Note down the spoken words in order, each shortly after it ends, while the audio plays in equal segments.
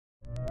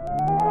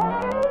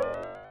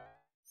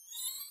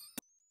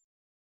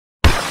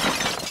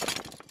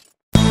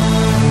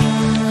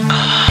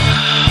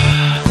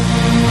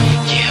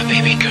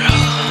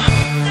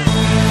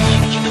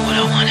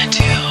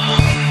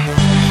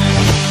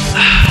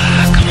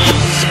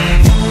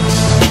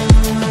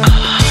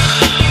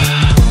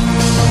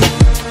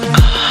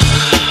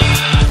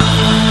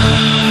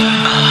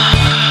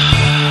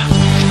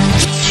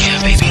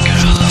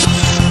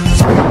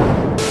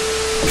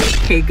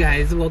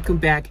welcome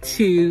back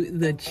to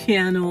the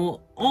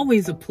channel.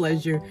 Always a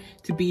pleasure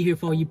to be here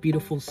for all you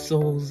beautiful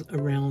souls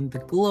around the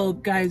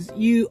globe. Guys,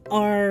 you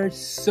are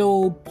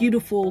so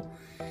beautiful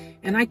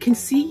and I can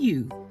see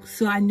you.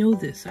 So I know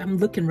this. I'm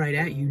looking right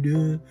at you,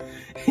 duh.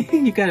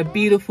 You got a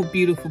beautiful,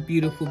 beautiful,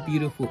 beautiful,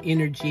 beautiful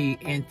energy,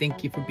 and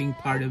thank you for being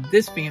part of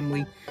this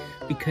family,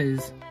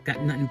 because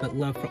got nothing but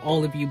love for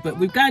all of you. But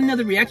we've got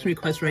another reaction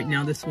request right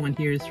now. This one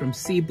here is from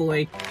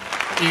C-Boy,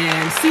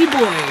 and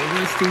C-Boy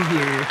wants to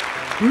hear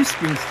Bruce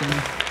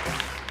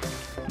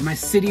Springsteen, My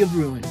City of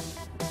Ruin.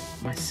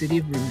 My City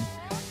of Ruin.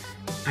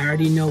 I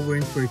already know we're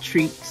in for a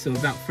treat, so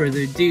without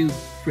further ado,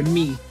 from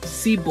me,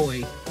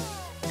 C-Boy,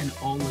 and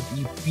all of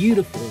you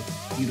beautiful,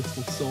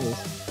 beautiful souls,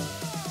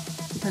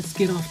 let's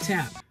get off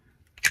tap.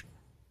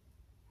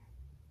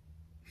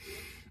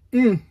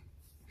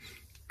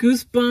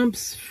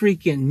 Goosebumps,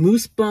 freaking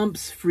moose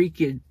bumps,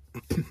 freaking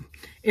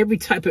every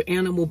type of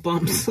animal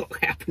bumps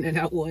happening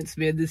at once,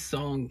 man. This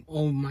song,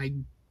 oh my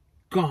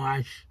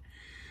gosh.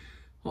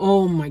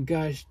 Oh my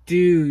gosh,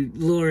 dude,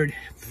 Lord.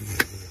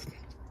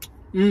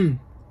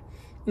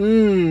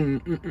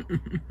 Let's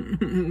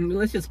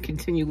just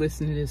continue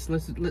listening to this.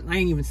 I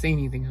ain't even saying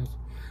anything else.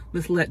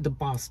 Let's let the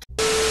boss talk.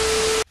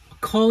 A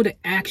call to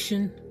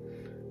action,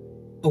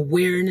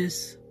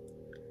 awareness,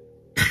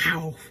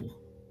 powerful.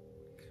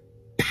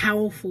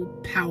 Powerful,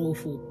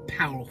 powerful,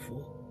 powerful.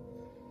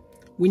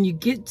 When you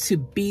get to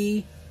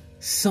be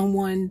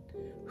someone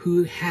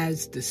who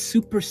has the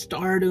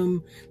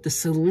superstardom, the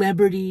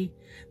celebrity,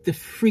 the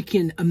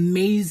freaking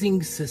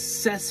amazing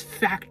success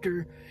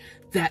factor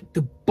that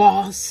the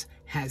boss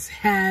has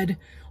had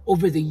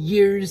over the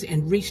years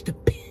and reached the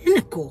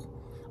pinnacle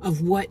of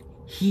what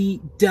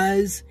he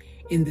does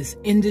in this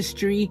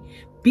industry,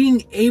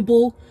 being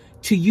able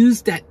to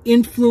use that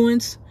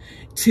influence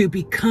to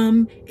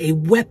become a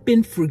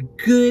weapon for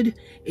good,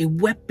 a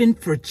weapon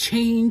for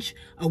change,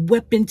 a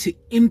weapon to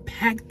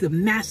impact the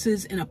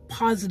masses in a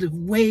positive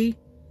way,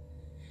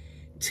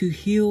 to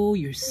heal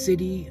your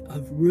city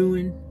of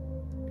ruin.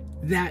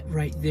 That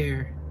right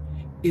there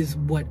is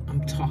what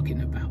I'm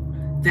talking about.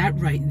 That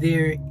right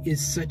there is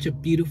such a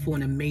beautiful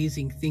and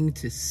amazing thing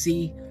to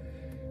see,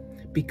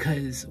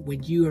 because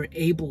when you are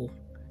able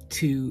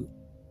to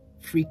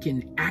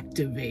freaking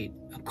activate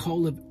a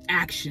call of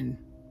action,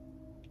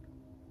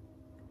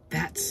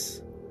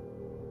 that's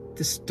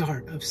the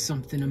start of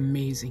something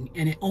amazing.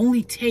 And it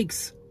only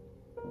takes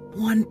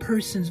one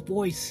person's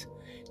voice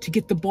to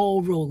get the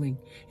ball rolling,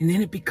 and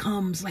then it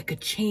becomes like a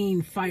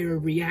chain fire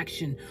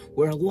reaction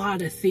where a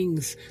lot of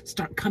things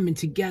start coming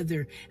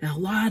together and a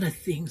lot of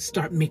things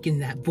start making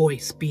that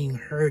voice being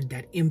heard,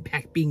 that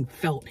impact being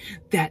felt,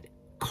 that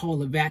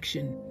call of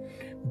action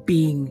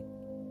being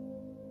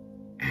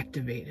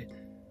activated.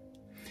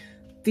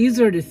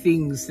 These are the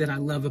things that I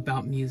love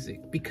about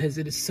music, because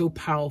it is so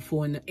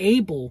powerful and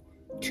able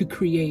to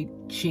create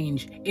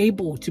change,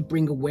 able to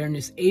bring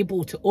awareness,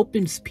 able to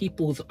open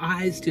people's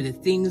eyes to the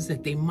things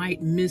that they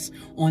might miss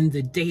on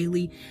the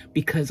daily,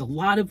 because a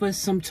lot of us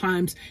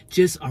sometimes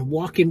just are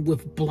walking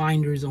with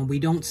blinders on. We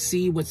don't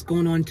see what's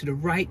going on to the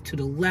right, to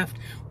the left.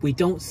 We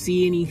don't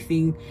see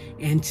anything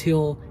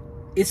until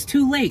it's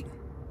too late.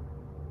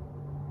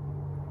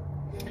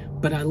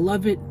 But I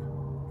love it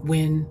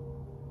when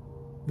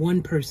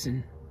one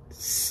person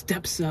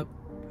steps up,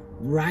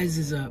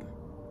 rises up,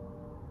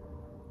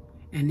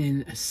 and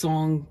in a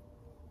song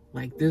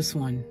like this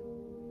one,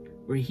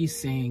 where he's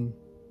saying,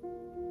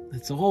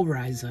 let's all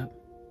rise up.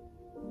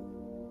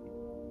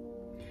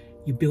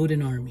 You build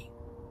an army,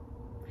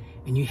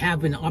 and you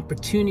have an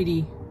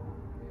opportunity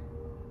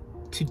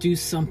to do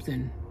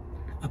something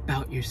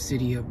about your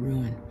city of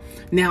ruin.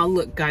 Now,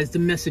 look, guys, the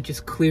message is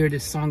clear.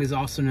 This song is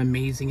awesome and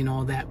amazing and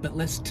all that, but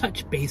let's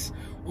touch base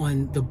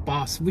on the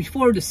boss.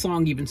 Before the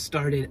song even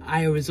started,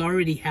 I was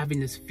already having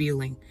this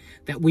feeling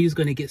that we was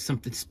going to get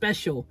something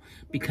special,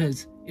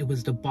 because it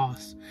was the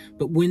boss.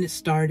 But when it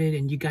started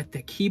and you got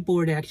that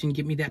keyboard action,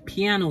 give me that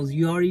pianos,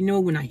 you already know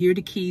when I hear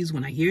the keys,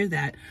 when I hear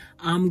that,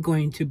 I'm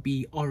going to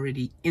be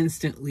already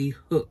instantly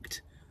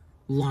hooked,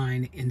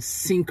 line and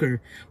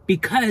sinker,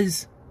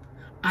 because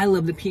I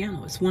love the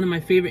piano. It's one of my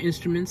favorite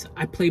instruments.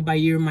 I play by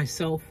ear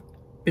myself.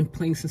 Been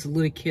playing since a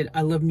little kid.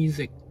 I love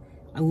music.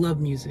 I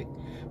love music.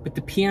 But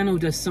the piano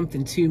does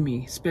something to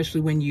me,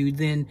 especially when you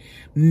then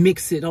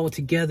mix it all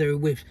together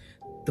with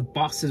the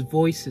boss's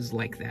voices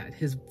like that.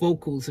 His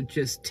vocals are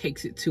just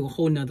takes it to a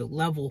whole nother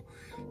level.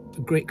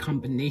 A great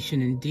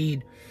combination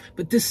indeed.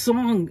 But this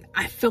song,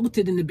 I felt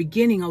it in the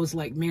beginning. I was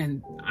like,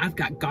 man, I've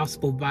got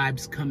gospel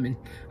vibes coming.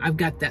 I've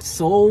got that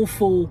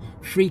soulful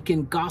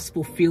freaking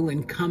gospel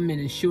feeling coming.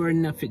 And sure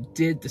enough, it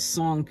did. The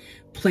song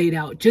played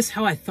out just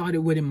how I thought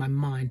it would in my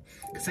mind,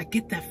 because I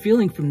get that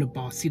feeling from the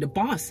boss. See, the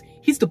boss,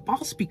 he's the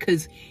boss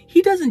because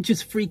he doesn't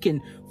just freaking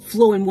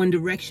flow in one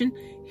direction.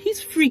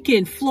 He's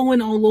freaking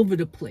flowing all over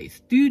the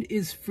place. Dude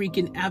is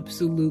freaking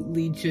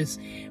absolutely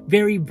just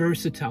very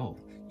versatile.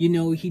 You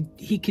know,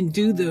 he can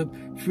do the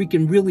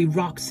freaking really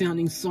rock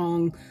sounding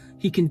song.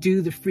 He can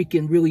do the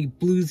freaking really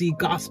bluesy,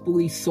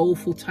 gospel-y,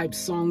 soulful type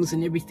songs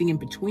and everything in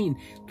between.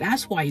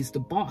 That's why he's the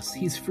boss.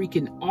 He's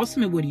freaking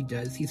awesome at what he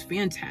does. He's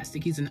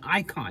fantastic. He's an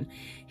icon.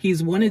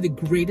 He's one of the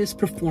greatest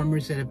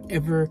performers that have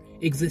ever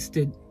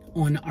existed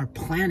on our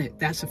planet.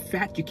 That's a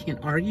fact. You can't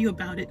argue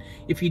about it.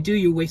 If you do,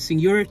 you're wasting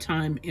your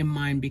time and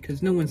mine,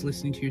 because no one's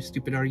listening to your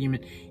stupid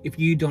argument. If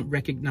you don't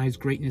recognize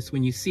greatness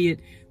when you see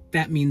it,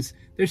 that means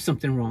there's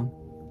something wrong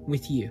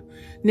with you.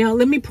 Now,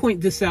 let me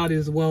point this out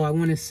as well. I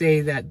want to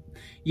say that,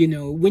 you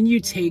know, when you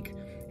take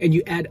and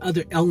you add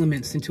other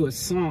elements into a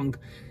song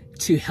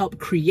to help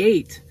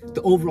create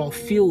the overall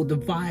feel, the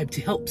vibe,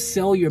 to help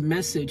sell your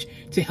message,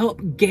 to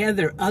help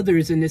gather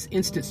others in this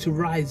instance to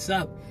rise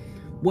up,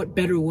 what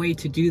better way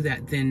to do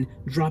that than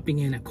dropping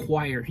in a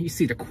choir? You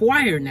see, the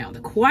choir now,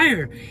 the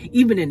choir,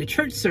 even in the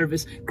church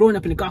service, growing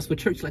up in a gospel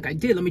church like I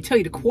did, let me tell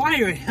you, the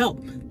choir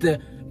helped the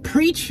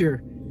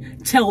preacher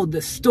tell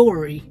the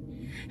story,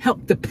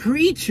 help the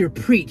preacher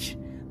preach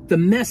the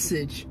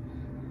message.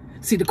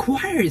 See, the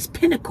choir is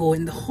pinnacle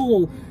in the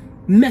whole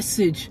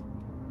message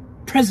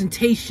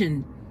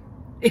presentation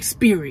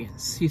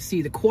experience. You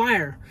see, the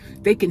choir,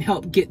 they can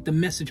help get the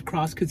message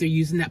across because they're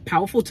using that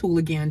powerful tool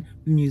again,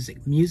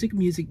 music, music,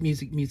 music,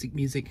 music, music,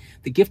 music.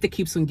 The gift that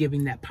keeps on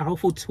giving, that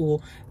powerful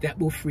tool that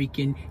will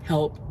freaking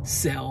help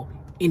sell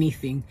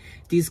anything.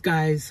 These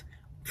guys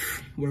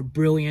were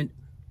brilliant.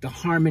 The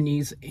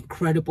harmonies,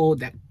 incredible.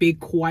 That big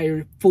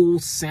choir, full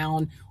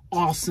sound,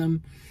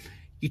 awesome.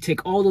 You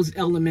take all those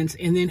elements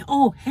and then,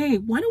 oh, hey,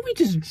 why don't we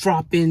just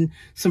drop in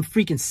some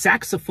freaking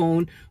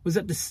saxophone? Was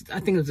that the,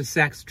 I think it was a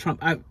sax,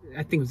 I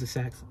think it was a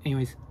sax.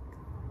 Anyways,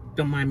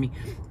 don't mind me.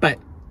 But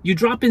you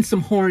drop in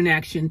some horn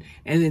action,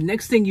 and the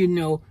next thing you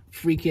know,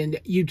 freaking,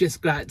 you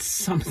just got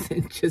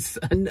something, just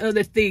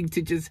another thing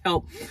to just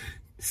help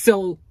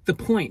sell the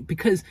point.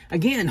 Because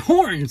again,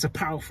 horns are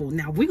powerful.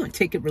 Now we're going to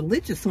take it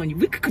religious on you.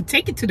 We could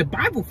take it to the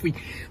Bible for you.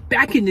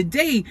 Back in the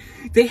day,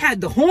 they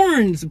had the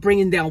horns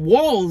bringing down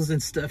walls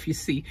and stuff. You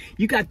see,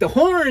 you got the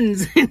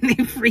horns and they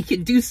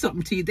freaking do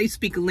something to you. They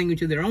speak a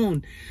language of their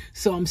own.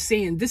 So I'm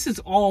saying this has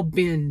all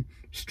been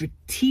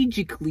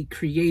strategically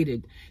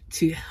created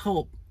to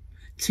help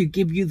to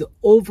give you the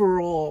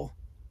overall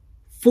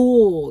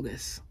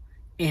fullness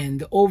and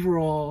the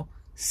overall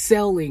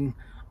selling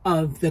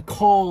of the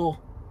call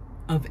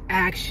of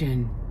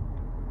action.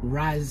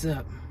 Rise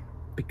up,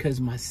 because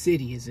my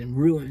city is in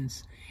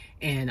ruins.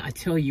 And I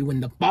tell you, when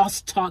the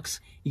boss talks,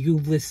 you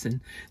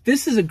listen.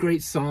 This is a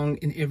great song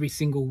in every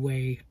single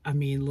way. I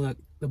mean, look,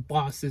 the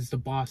boss is the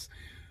boss.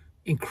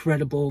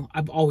 Incredible.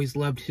 I've always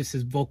loved his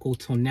vocal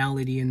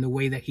tonality and the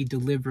way that he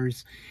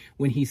delivers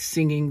when he's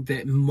singing,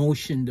 the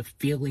emotion, the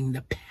feeling,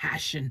 the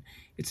passion.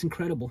 It's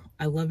incredible.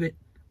 I love it.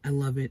 I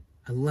love it.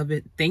 I love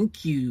it.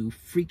 Thank you,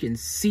 freaking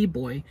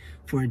C-Boy,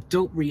 for a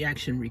dope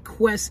reaction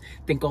request.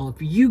 Thank all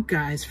of you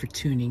guys for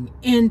tuning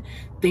in.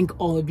 Thank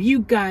all of you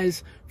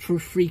guys for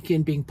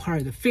freaking being part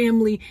of the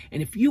family.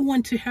 And if you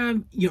want to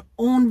have your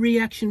own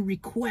reaction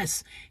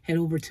requests, head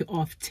over to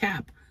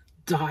offtap.life.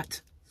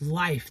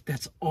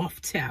 That's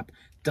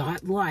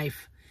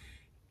offtap.life.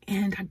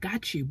 And I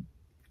got you.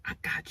 I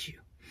got you.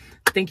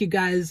 Thank you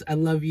guys. I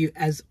love you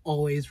as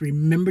always.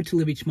 Remember to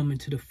live each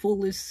moment to the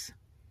fullest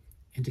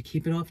and to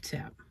keep it off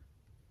tap.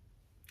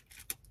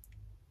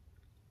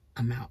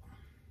 I'm out.